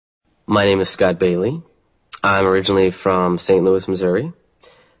My name is Scott Bailey. I'm originally from St. Louis, Missouri,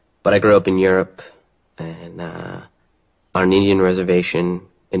 but I grew up in Europe and on an Indian reservation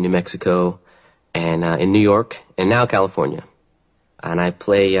in New Mexico and in New York and now California. And I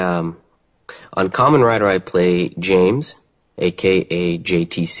play, on Kamen Rider I play James, a.k.a.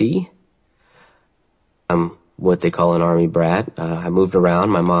 JTC. I'm what they call an army brat. I moved around.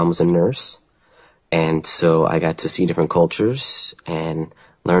 My mom was a nurse. And so I got to see different cultures and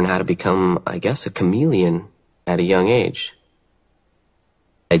learn how to become, I guess, a chameleon at a young age.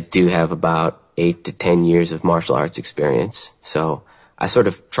 I do have about 8 to 10 years of martial arts experience, so I sort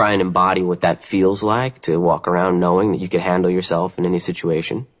of try and embody what that feels like, to walk around knowing that you can handle yourself in any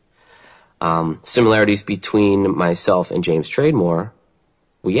situation. Similarities between myself and James Trademore,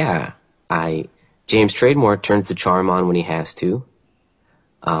 well, yeah, James Trademore turns the charm on when he has to.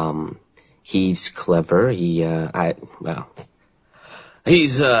 He's clever.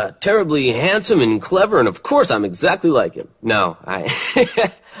 He's terribly handsome and clever, and of course I'm exactly like him. No,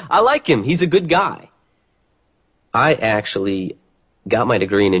 I like him. He's a good guy. I actually got my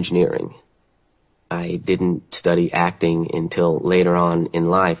degree in engineering. I didn't study acting until later on in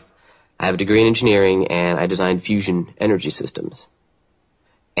life. I have a degree in engineering, and I designed fusion energy systems.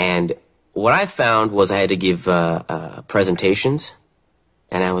 And what I found was I had to give presentations,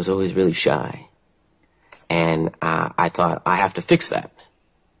 and I was always really shy. And I thought, I have to fix that.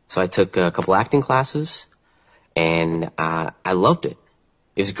 So I took a couple acting classes, and I loved it.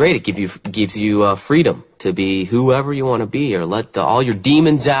 It was great. It gives you freedom to be whoever you want to be, or let all your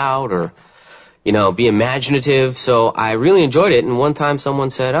demons out, or, be imaginative. So I really enjoyed it. And one time someone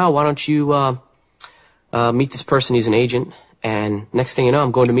said, oh, why don't you meet this person? He's an agent. And next thing you know,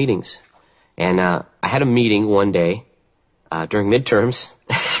 I'm going to meetings. And I had a meeting one day during midterms.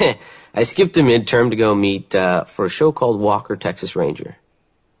 I skipped a midterm to go meet for a show called Walker, Texas Ranger.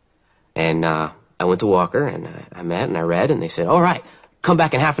 And I went to Walker, and I met, and I read, and they said, all right, come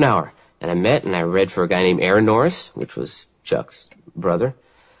back in half an hour. And I met, and I read for a guy named Aaron Norris, which was Chuck's brother.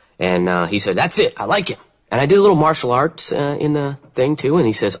 And he said, that's it, I like him. And I did a little martial arts in the thing, too, and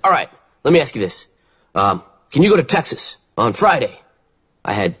he says, all right, let me ask you this. Can you go to Texas on Friday?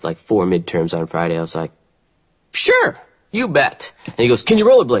 I had like 4 midterms on Friday. I was like, sure, you bet. And he goes, can you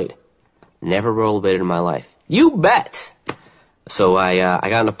rollerblade? Never rollerbladed in my life. You bet. So I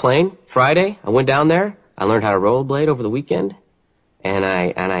got on a plane Friday. I went down there. I learned how to rollerblade over the weekend, and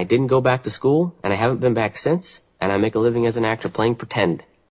I didn't go back to school, and I haven't been back since. And I make a living as an actor playing pretend.